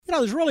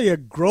there's really a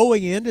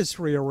growing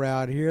industry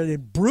around here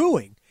in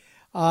brewing.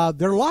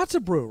 There are lots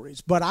of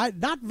breweries, but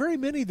not very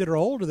many that are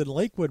older than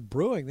Lakewood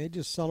Brewing. They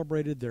just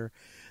celebrated their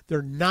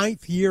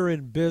ninth year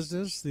in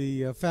business.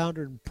 The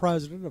founder and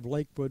president of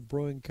Lakewood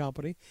Brewing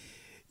Company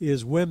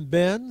is Wim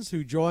Benz,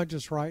 who joins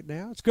us right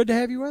now. It's good to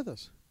have you with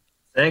us.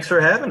 Thanks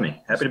for having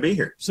me. Happy to be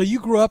here. So you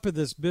grew up in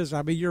this business.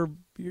 I mean,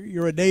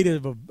 you're a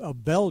native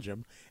of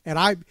Belgium, and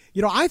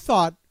I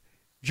thought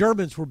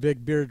Germans were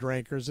big beer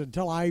drinkers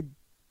until I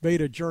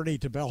made a journey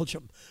to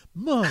Belgium.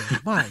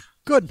 My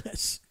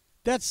goodness,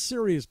 that's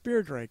serious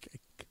beer drinking.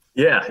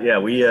 Yeah,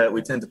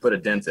 we tend to put a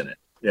dent in it.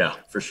 Yeah,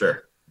 for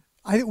sure.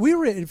 We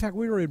were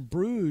in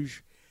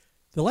Bruges.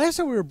 The last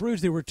time we were in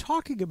Bruges, they were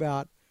talking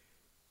about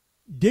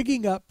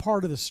digging up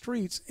part of the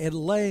streets and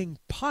laying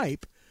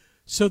pipe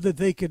so that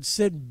they could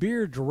send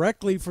beer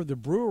directly from the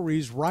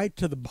breweries right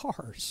to the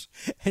bars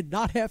and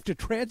not have to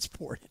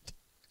transport it.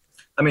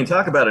 I mean,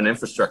 talk about an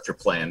infrastructure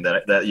plan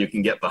that you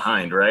can get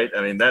behind, right?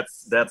 I mean,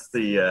 that's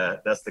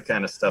the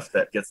kind of stuff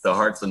that gets the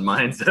hearts and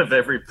minds of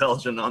every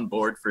Belgian on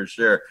board for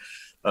sure.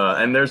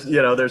 And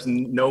there's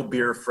no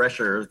beer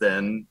fresher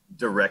than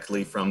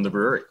directly from the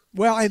brewery.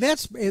 Well, and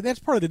that's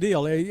part of the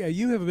deal.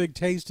 You have a big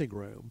tasting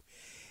room,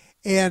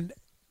 and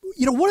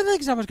one of the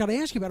things I was going to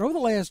ask you about over the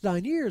last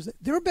 9 years,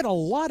 there have been a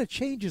lot of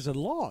changes in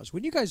laws.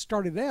 When you guys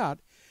started out,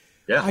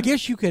 yeah, I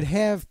guess you could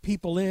have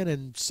people in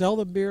and sell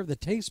them beer, the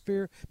taste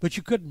beer, but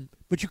you couldn't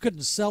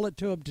sell it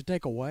to them to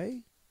take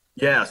away.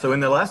 Yeah. So in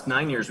the last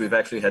 9 years, we've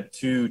actually had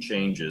two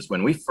changes.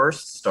 When we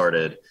first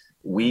started,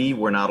 we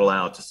were not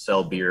allowed to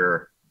sell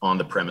beer on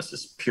the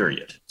premises,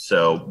 period.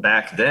 So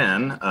back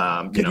then,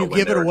 you could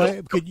give it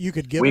away. We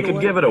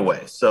could give it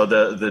away. So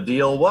the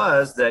deal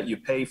was that you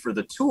pay for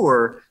the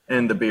tour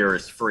and the beer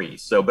is free.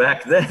 So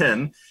back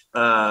then,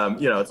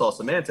 it's all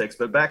semantics,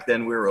 but back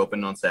then we were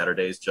open on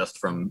Saturdays just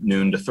from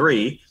noon to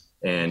 3,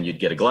 and you'd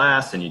get a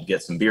glass and you'd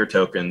get some beer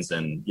tokens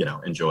and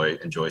enjoy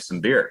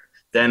some beer.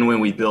 Then when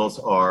we built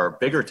our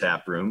bigger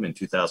tap room in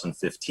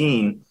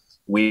 2015,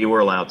 we were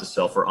allowed to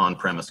sell for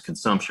on-premise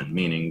consumption,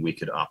 meaning we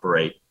could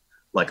operate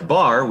like a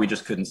bar, we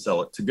just couldn't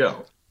sell it to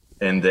go.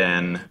 And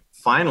then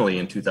finally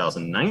in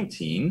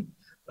 2019,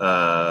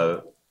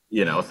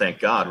 thank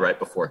God, right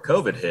before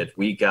COVID hit,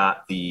 we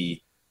got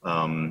we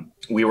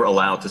were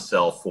allowed to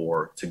sell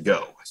for to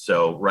go.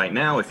 So right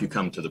now, if you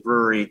come to the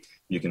brewery,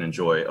 you can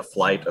enjoy a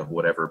flight of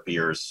whatever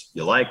beers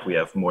you like. We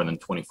have more than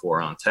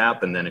 24 on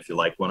tap. And then if you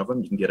like one of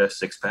them, you can get a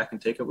 6-pack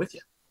and take it with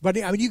you.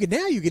 But I mean, you can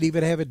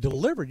even have it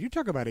delivered. You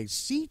talk about a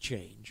sea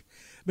change.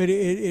 I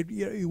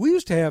mean, we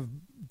used to have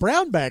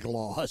brown bag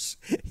laws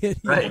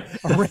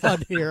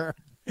around here,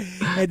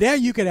 and now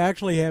you can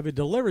actually have it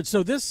delivered.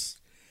 So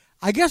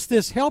I guess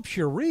this helps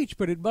your reach,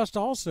 but it must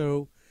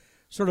also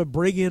sort of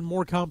bring in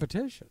more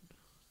competition.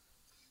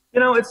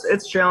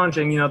 It's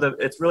challenging.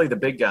 It's really the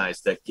big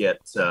guys that get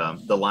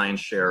the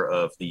lion's share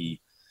of the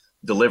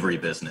delivery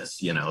business.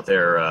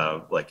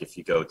 They're like if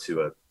you go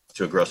to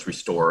a grocery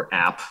store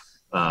app,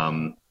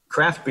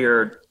 craft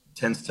beer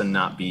tends to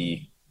not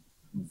be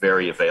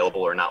very available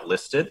or not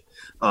listed.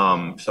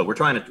 So we're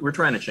trying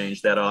to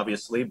change that,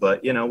 obviously,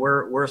 but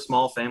we're a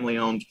small family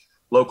owned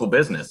local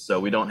business, so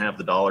we don't have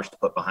the dollars to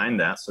put behind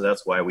that. So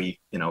that's why we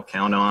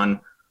count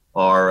on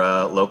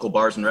our local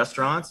bars and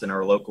restaurants and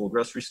our local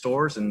grocery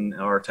stores and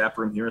our tap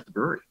room here at the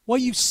brewery. Well,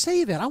 you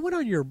say that. I went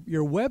on your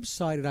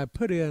website and I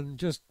put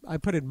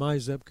in my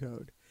zip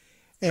code,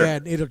 sure,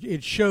 and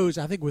it shows,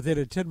 I think, within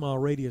a 10-mile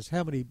radius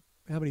how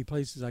many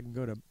places I can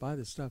go to buy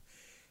this stuff.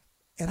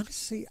 And I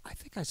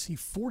think I see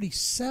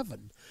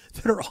 47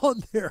 that are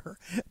on there.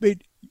 I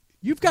mean,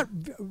 you've got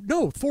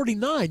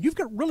 49. You've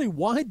got really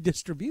wide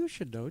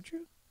distribution, don't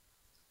you?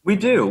 We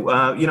do.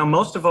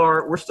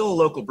 We're still a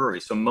local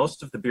brewery, so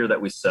most of the beer that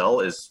we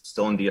sell is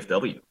still in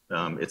DFW.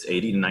 It's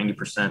 80 to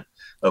 90%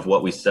 of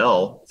what we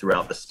sell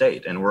throughout the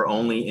state, and we're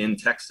only in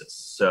Texas.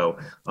 So,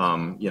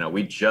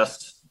 we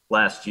just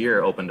last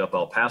year opened up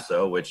El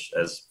Paso, which,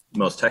 as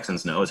most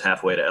Texans know, is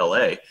halfway to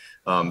LA.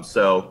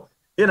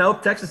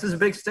 Texas is a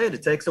big state.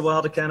 It takes a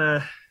while to kind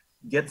of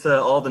get to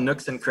all the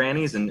nooks and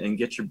crannies and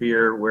get your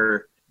beer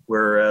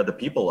where the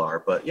people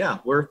are. But yeah,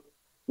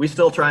 we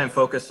still try and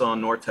focus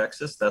on North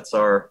Texas. That's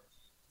our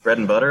bread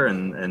and butter,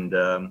 and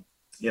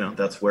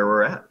that's where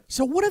we're at.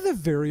 So what are the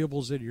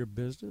variables in your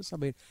business? I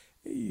mean,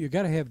 you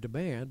got to have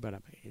demand, but I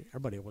mean,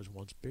 everybody always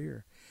wants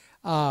beer.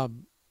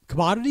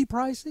 Commodity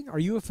pricing? Are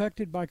you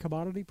affected by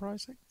commodity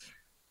pricing?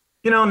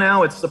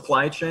 Now it's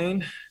supply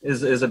chain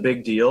is a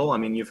big deal. I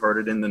mean, you've heard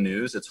it in the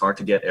news. It's hard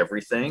to get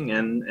everything,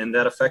 and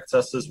that affects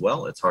us as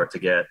well. It's hard to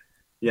get,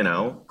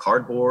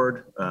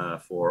 cardboard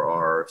for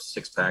our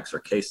 6-packs or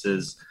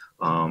cases.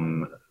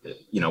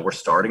 We're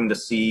starting to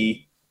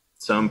see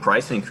some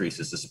price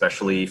increases,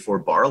 especially for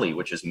barley,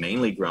 which is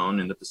mainly grown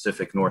in the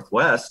Pacific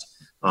Northwest,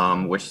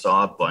 which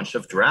saw a bunch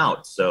of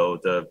drought. So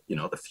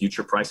the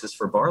future prices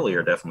for barley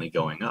are definitely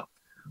going up.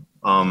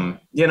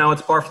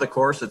 It's par for the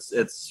course.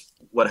 It's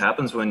what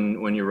happens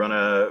when you run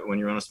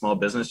a small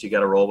business. You got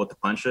to roll with the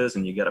punches,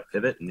 and you got to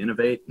pivot and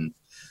innovate. And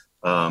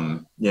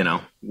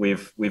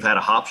we've had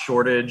a hop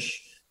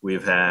shortage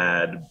We've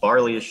had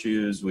barley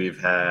issues. We've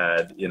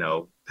had,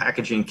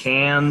 packaging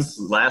cans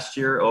last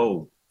year.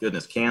 Oh,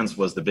 goodness, cans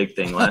was the big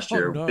thing last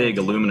year. No. Big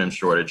aluminum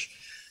shortage.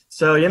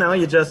 So,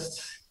 you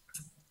just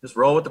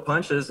roll with the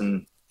punches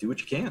and do what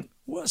you can.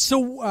 Well,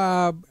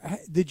 so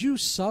did you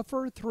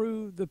suffer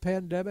through the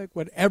pandemic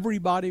when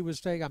everybody was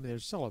staying? I mean,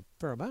 there's still a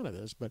fair amount of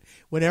this, but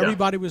when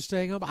everybody was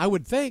staying home, I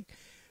would think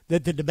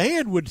that the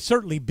demand would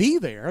certainly be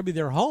there. I mean,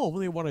 they're home,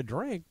 they want to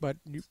drink, but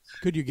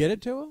could you get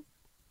it to them?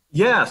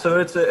 Yeah, so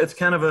it's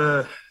kind of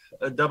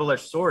a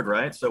double-edged sword,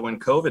 right? So when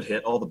COVID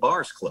hit, all the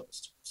bars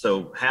closed.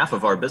 So half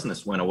of our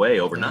business went away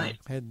overnight.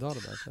 I hadn't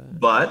thought about that.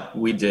 But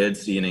we did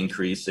see an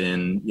increase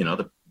in,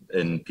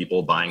 in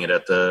people buying it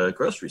at the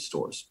grocery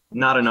stores.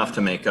 Not enough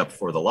to make up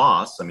for the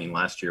loss. I mean,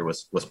 last year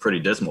was pretty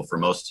dismal for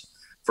most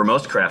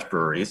craft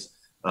breweries.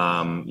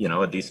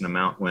 A decent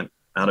amount went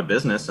out of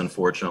business,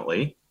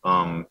 unfortunately.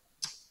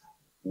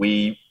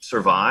 We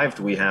survived.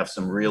 We have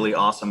some really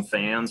awesome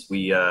fans.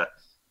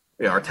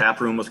 Our tap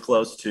room was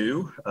closed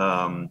too,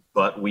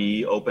 but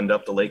we opened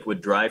up the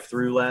Lakewood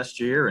drive-through last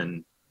year,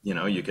 and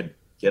you could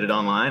get it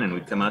online, and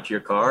we'd come out to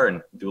your car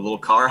and do a little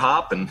car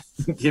hop and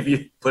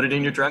put it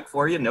in your trunk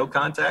for you, no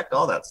contact,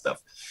 all that stuff.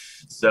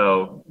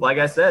 So, like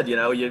I said,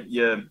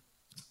 you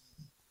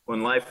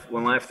when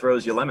life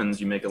throws you lemons,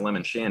 you make a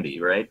lemon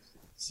shandy, right?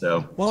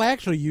 So, well,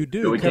 actually, you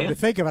do. Come to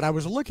think of it, I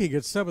was looking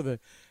at some of the.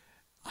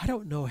 I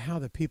don't know how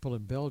the people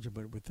in Belgium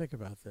would think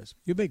about this.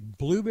 You make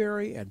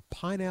blueberry and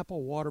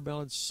pineapple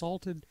watermelon,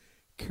 salted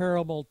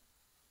caramel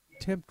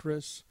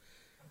temptress,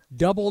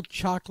 double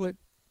chocolate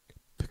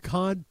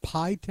pecan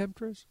pie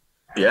temptress.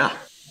 Yeah.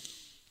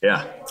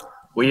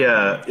 We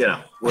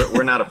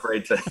we're not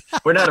afraid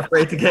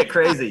to get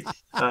crazy.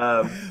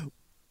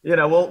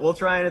 We'll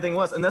try anything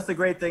once, and that's the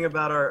great thing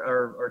about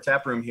our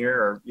tap room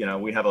here.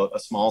 We have a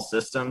small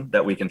system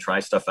that we can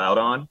try stuff out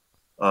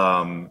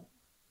on.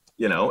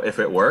 If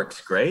it works,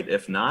 great.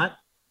 If not,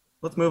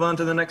 let's move on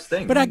to the next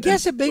thing. But I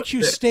guess it makes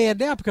you stand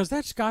out, because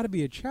that's got to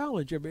be a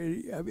challenge. I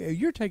mean,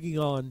 you're taking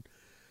on,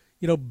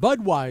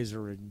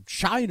 Budweiser and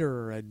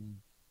Shiner and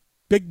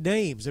big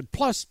names, and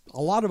plus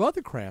a lot of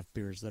other craft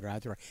beers that are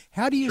out there.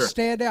 How do you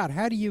stand out?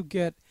 How do you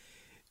get,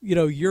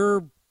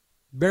 your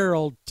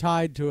barrel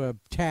tied to a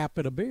tap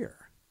in a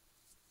beer?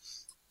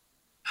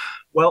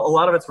 Well, a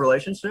lot of it's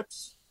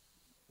relationships,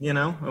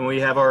 and we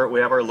have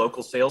our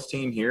local sales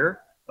team here.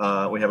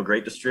 We have a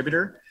great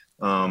distributor,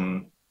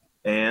 and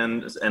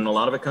a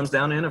lot of it comes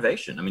down to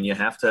innovation. I mean, you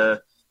have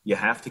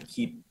to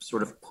keep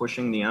sort of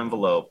pushing the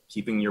envelope,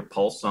 keeping your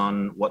pulse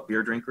on what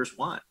beer drinkers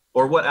want,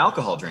 or what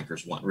alcohol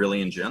drinkers want,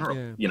 really, in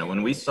general. Yeah.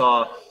 When we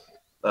saw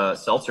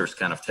seltzers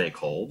kind of take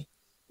hold,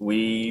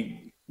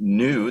 we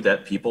knew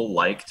that people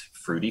liked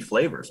fruity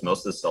flavors.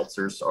 Most of the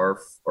seltzers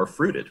are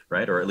fruited,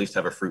 right, or at least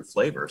have a fruit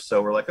flavor.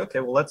 So we're like,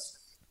 okay, well,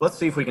 let's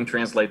see if we can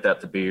translate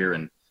that to beer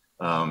and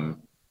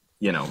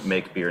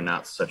make beer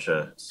not such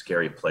a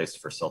scary place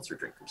for seltzer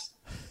drinkers.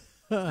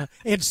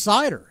 And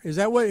cider,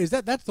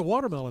 that's the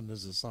watermelon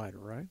is a cider,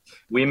 right?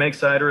 We make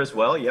cider as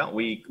well. Yeah,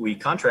 we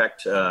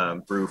contract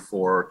brew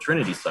for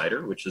Trinity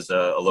Cider, which is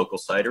a local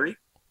cidery.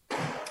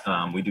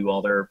 We do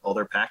all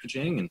their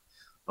packaging,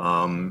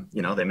 and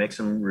they make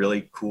some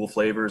really cool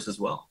flavors as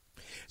well.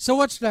 So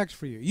what's next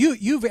for you?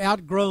 You've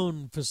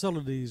outgrown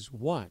facilities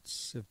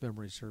once, if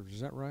memory serves.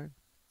 Is that right?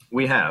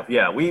 We have,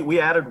 yeah. We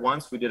added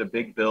once. We did a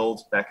big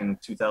build back in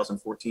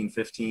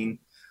 2014-15.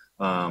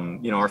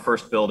 Our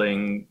first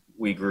building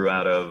we grew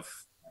out of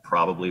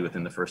probably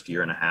within the first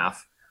year and a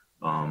half.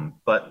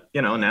 But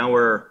now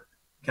we're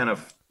kind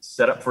of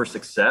set up for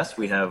success.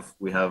 We have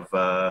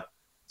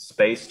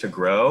space to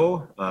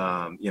grow.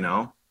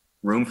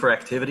 Room for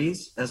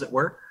activities, as it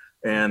were,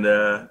 and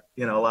a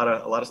lot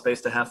of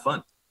space to have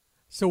fun.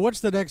 So,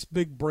 what's the next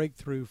big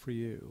breakthrough for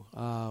you?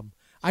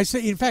 I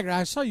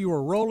saw you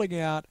were rolling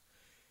out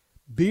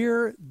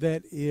beer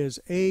that is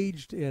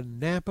aged in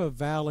Napa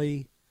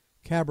Valley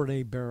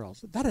Cabernet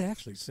barrels. That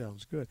actually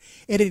sounds good.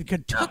 And in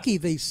Kentucky,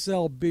 they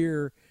sell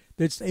beer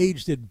that's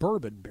aged in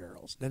bourbon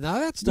barrels. Now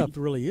that stuff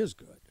really is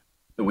good.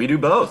 We do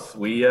both.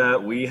 We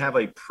have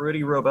a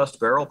pretty robust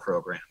barrel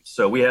program.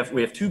 So we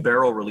have 2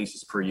 barrel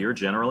releases per year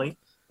generally.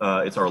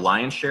 It's our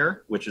Lion's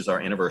Share, which is our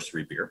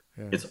anniversary beer.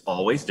 Yeah. It's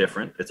always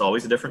different. It's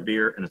always a different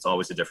beer, and it's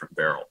always a different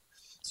barrel.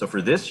 So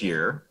for this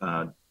year,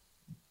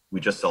 we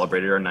just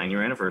celebrated our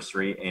 9-year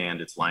anniversary, and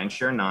it's Lion's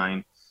Share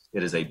 9.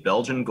 It is a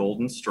Belgian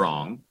Golden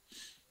Strong,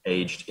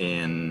 aged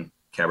in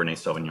Cabernet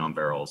Sauvignon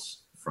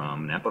barrels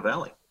from Napa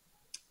Valley.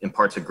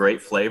 Imparts a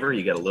great flavor.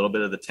 You get a little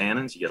bit of the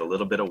tannins. You get a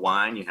little bit of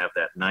wine. You have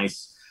that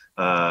nice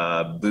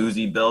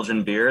boozy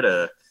Belgian beer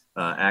to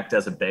act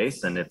as a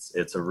base, and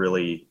it's a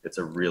really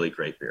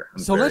great beer.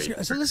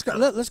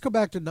 Let's go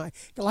back to 9.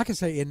 Like I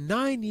say, in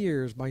 9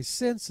 years, my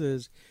sense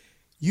is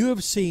you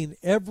have seen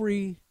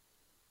every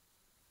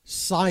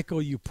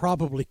cycle you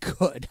probably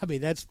could. I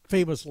mean, that's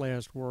famous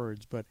last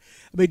words, but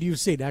I mean, you've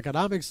seen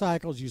economic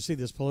cycles, you see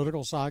this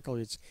political cycle,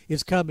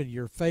 it's come in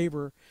your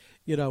favor,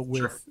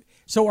 Sure.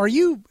 So are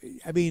you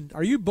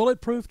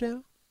bulletproof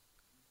now?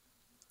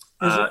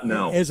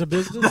 No. As a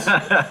business?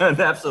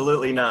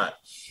 Absolutely not.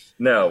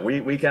 No,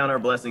 we count our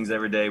blessings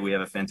every day. We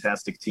have a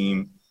fantastic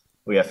team.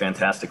 We have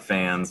fantastic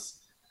fans.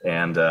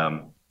 And,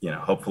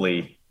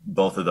 hopefully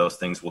both of those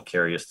things will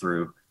carry us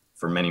through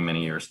for many,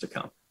 many years to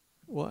come.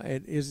 Well,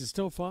 and is it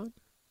still fun?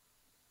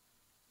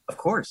 Of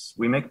course,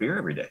 we make beer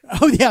every day.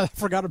 Oh, yeah, I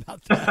forgot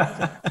about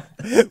that.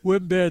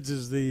 Wim Benz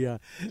is the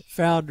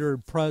founder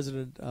and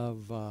president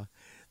of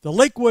the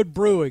Lakewood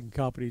Brewing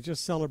Company,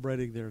 just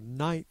celebrating their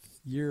 9th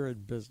year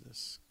in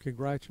business.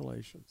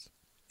 Congratulations.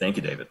 Thank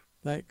you, David.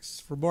 Thanks.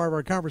 For more of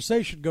our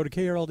conversation, go to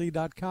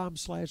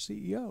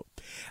krld.com/CEO.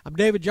 I'm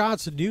David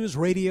Johnson, News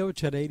Radio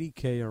 1080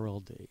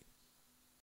 KRLD.